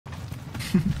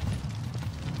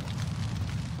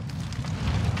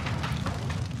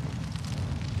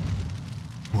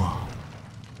Whoa.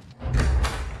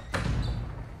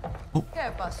 Oh.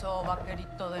 ¿Qué pasó,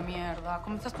 vaquerito de mierda?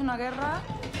 ¿Comenzaste una guerra?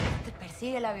 Te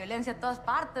persigue la violencia a todas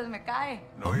partes, me cae.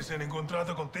 No hice ningún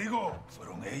trato contigo.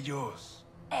 Fueron ellos.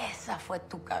 Esa fue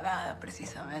tu cagada,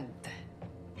 precisamente.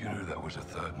 You knew that was a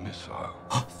third missile.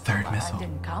 Oh, third missile. I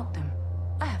didn't count them.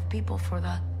 I have people for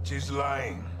that. She's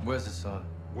lying. Where's the son?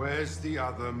 Where's the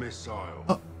other missile?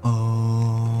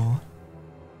 Uh-oh.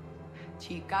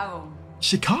 Chicago.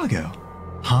 Chicago?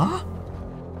 Huh?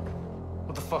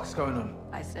 What the fuck's going on?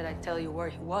 I said I'd tell you where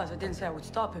he was. I didn't say I would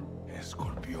stop him.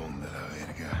 Escorpión de la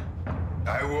verga.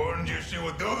 I warned you she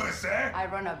would do this, eh? I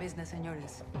run a business,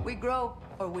 señores. We grow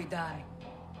or we die.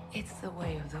 It's the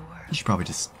way of the world. You should probably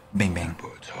just bang bang.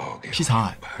 Put a target She's on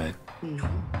hot, your back. but No.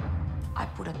 I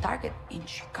put a target in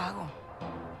Chicago.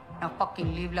 Now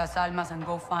fucking leave Las Almas and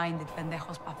go find the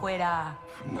pendejos pa' fuera.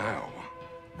 For now,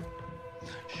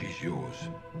 she's yours.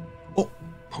 oh,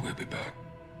 But we'll be back.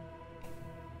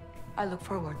 I look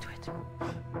forward to it.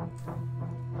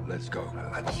 Let's go.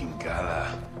 La chingada.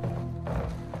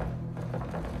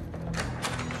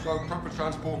 So, proper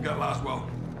transport and get Laswell.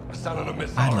 Stand on a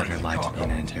missile. I'd let her lie to me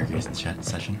in an interrogation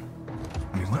session.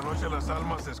 I mean, Esta what? noche las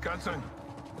almas descansan.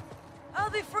 I'll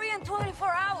be free in 24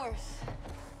 hours.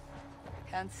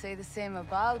 Can't say the same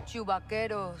about you,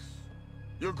 vaqueros.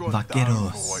 You're going down for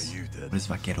what Vaqueros. you did. What is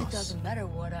vaqueros? Doesn't matter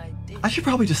what I did. I should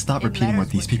probably just stop It repeating what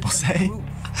matters these what you people can say.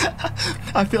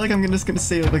 prove. I feel like I'm just gonna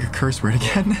say like a curse word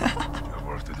again. You have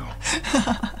work to do.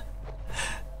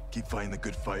 Keep fighting the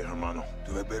good fight, hermano.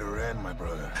 To a better end, my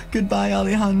brother. Goodbye,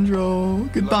 Alejandro.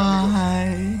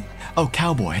 Goodbye. Oh,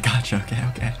 cowboy. Gotcha. Okay,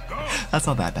 okay. That's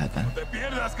not that bad then. Te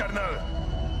pierdas, carnal.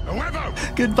 A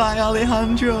huevo! Goodbye,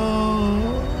 Alejandro.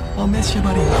 I'll miss you,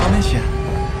 buddy. I'll miss you.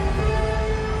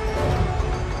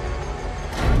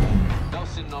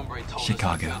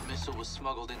 Chicago. That missile was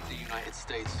smuggled into the United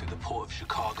States through the port of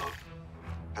Chicago.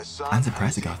 I'm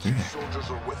surprised it got through there. Soldiers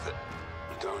are with it.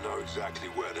 We don't know exactly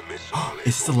where the missile Is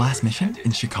this the last mission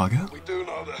in Chicago? We do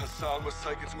know that Hassan was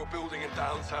taken to a building in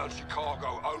downtown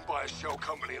Chicago owned by a shell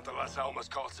company of the Las Almas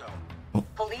cartel.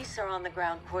 Police are on the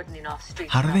ground cordoning off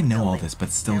streets. How do they around the know all building. this but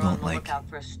still They're on don't the like lookout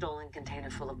for a stolen container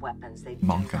full of weapons. They do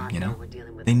bonk 'em, not you know? we're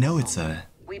dealing with They a know missile. it's a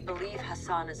We believe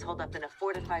Hassan is holed up in a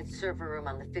fortified server room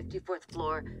on the 54th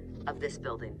floor of this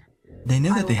building. They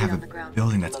know I that they will be have on a the ground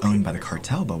building to that's locate owned by the the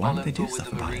cartel, but why I'll don't they do infill with stuff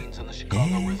the about Marines it? on the Chicago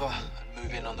Yeah. River and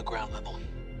move in on the ground level.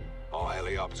 I'll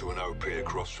heli up to an OP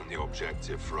across from the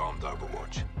objective for armed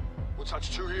overwatch. We'll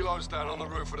touch 2 helos down on the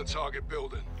roof of the target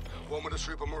building. One with a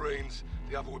troop of Marines,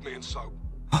 the other with me and Soap.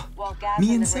 While gas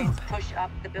Me and and the Marines Soap. push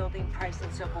up the building, Price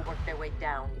and Soap will work their way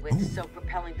down, with Ooh. Soap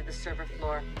propelling to the server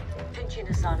floor, pinching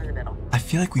Hassan in the middle. I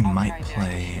feel like we Our might primary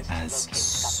play mission is to as locate and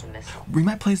stop the missile. we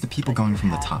might play as the people going from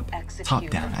the Have top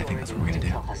execute down. I think that's what we're gonna authority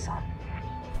do. to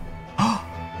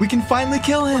Hassan. We can finally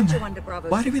kill him! Bravo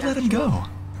Why did we let him go?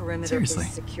 Perimeter Seriously,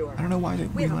 is secure. I don't know why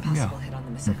did We we have a let him go. possible hit on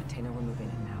the missile container. We're moving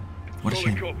in now. What a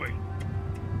shame. Copy.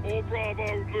 All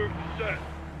Bravo, move to set.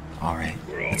 All right,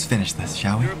 let's finish this,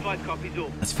 shall we? 05 copies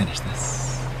all. Let's finish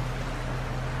this.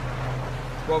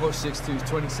 Bravo 6-2 is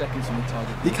 20 seconds from the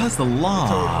target. Because the Total reports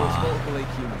law. multiple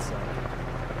AQ inside.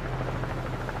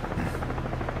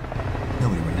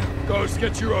 Nobody would know. Ghost,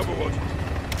 get your overwatch.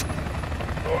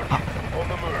 On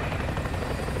the move.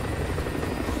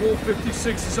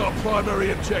 456 is our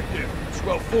primary objective. It's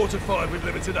well fortified with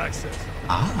limited access.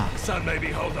 Ah, Sun may be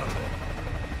hold up there.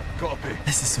 Copy.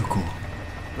 this is so cool.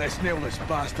 Let's nail this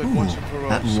bastard Ooh, once and for all.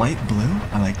 that light blue.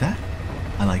 I like that.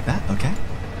 I like that. Okay,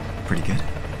 pretty good.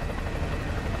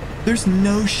 There's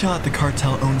no shot the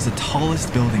cartel owns the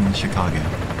tallest building in Chicago,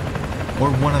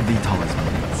 or one of the tallest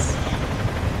buildings.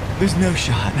 There's no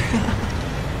shot.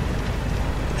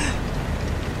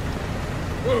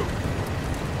 Whoa.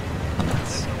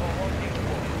 Nuts.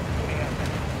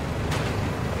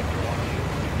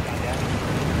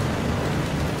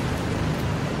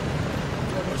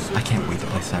 I can't wait to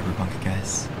play Cyberpunk,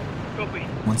 guys.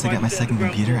 Once I get my second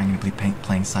computer, I'm gonna be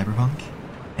playing Cyberpunk,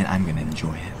 and I'm gonna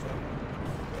enjoy it.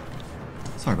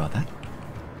 Sorry about that.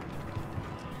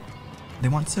 They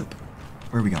want soup.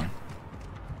 Where are we going?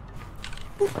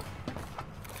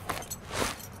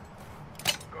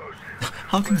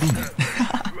 How convenient. You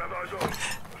have eyes on.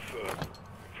 Affirm.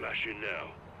 Flashing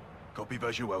now. Copy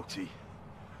visuality.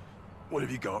 What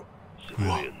have you got?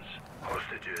 Civilians.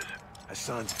 Hostages.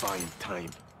 Hassan's buying time.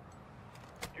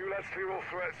 You lads clear all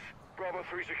threats. Bravo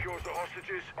 3 secures the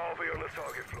hostages. I'll be on the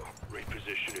target floor.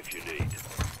 Reposition if you need.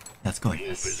 Let's go, More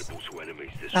yes. visible to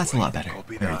enemies this That's a way. lot better.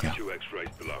 Copy There we that. go. 2 X-rays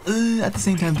below. At the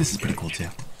same time, this is pretty cool too.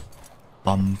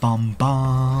 Bum bum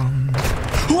bum.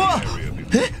 Whoa!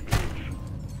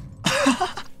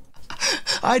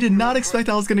 I did not expect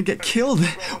I was gonna get killed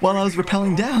while I was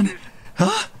rappelling down.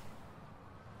 Huh?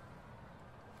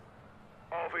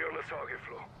 RV on the target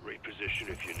floor. Reposition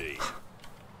if you need.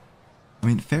 I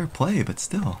mean, fair play, but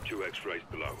still. 2 X-rays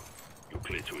below. You're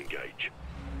clear to engage.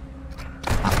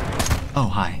 Oh,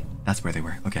 hi. That's where they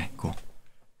were. Okay, cool.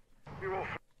 You're all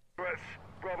threats.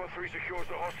 Bravo 3 secures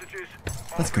the hostages.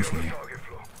 Let's go for you.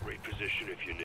 Reposition if you need.